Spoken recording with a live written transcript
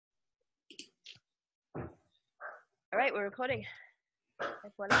All right, we're recording.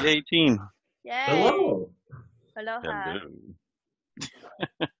 Yay, team. Yay! Hello. Aloha. Hello.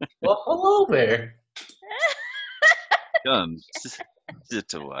 Well, hello there. Come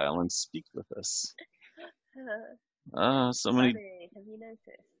sit a while and speak with us. So many. Funny. Have you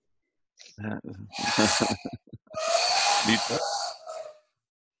noticed?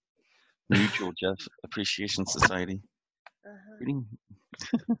 Mutual Jeff Appreciation Society.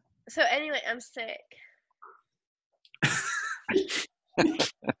 Uh-huh. So anyway, I'm sick.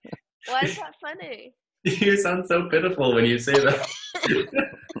 Why is that funny? You sound so pitiful when you say that.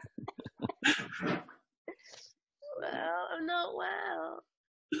 Well, I'm not well.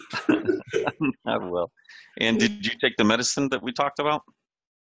 Not well. And did you take the medicine that we talked about?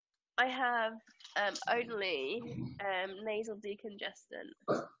 I have only nasal decongestant.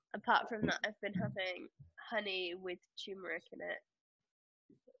 Apart from that, I've been having honey with turmeric in it.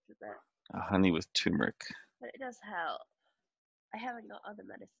 Honey with turmeric. But it does help. I haven't got other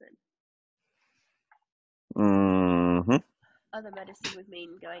medicine. Mm-hmm. Other medicine would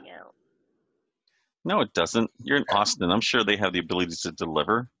mean going out. No, it doesn't. You're in Austin. I'm sure they have the ability to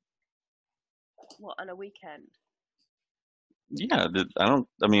deliver. What, on a weekend? Yeah,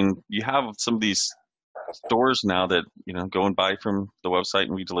 you have some of these stores now that, go and buy from the website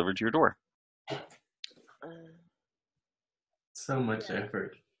and we deliver to your door. So much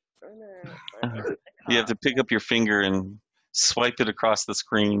effort. You have to pick up your finger and swipe it across the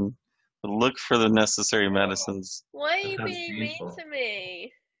screen, look for the necessary medicines. Why are you being mean to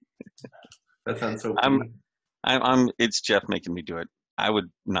me? That sounds so painful. It's Jeff making me do it. I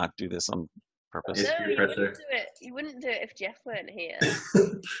would not do this on purpose. It's No, peer pressure. You wouldn't do it if Jeff weren't here.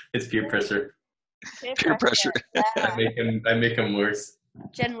 It's peer pressure. Peer pressure. Yeah. I make him worse.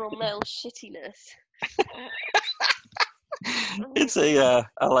 General male shittiness. It's I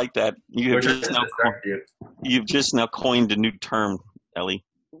like that. You've just now coined a new term, Ellie.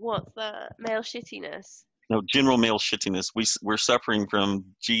 What's that? Male shittiness? No, general male shittiness. We're suffering from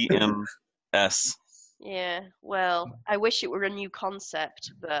GMS. Yeah, well, I wish it were a new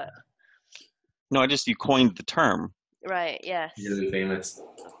concept, but... No, you coined the term. Right, yes. You're really famous.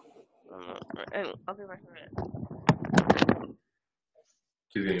 I'll be right back.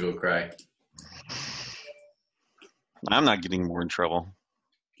 She's gonna go cry. I'm not getting more in trouble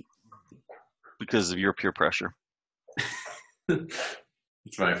because of your peer pressure.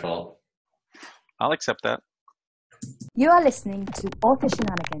 It's my fault. I'll accept that. You are listening to Author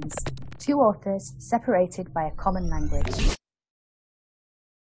Shenanigans, two authors separated by a common language.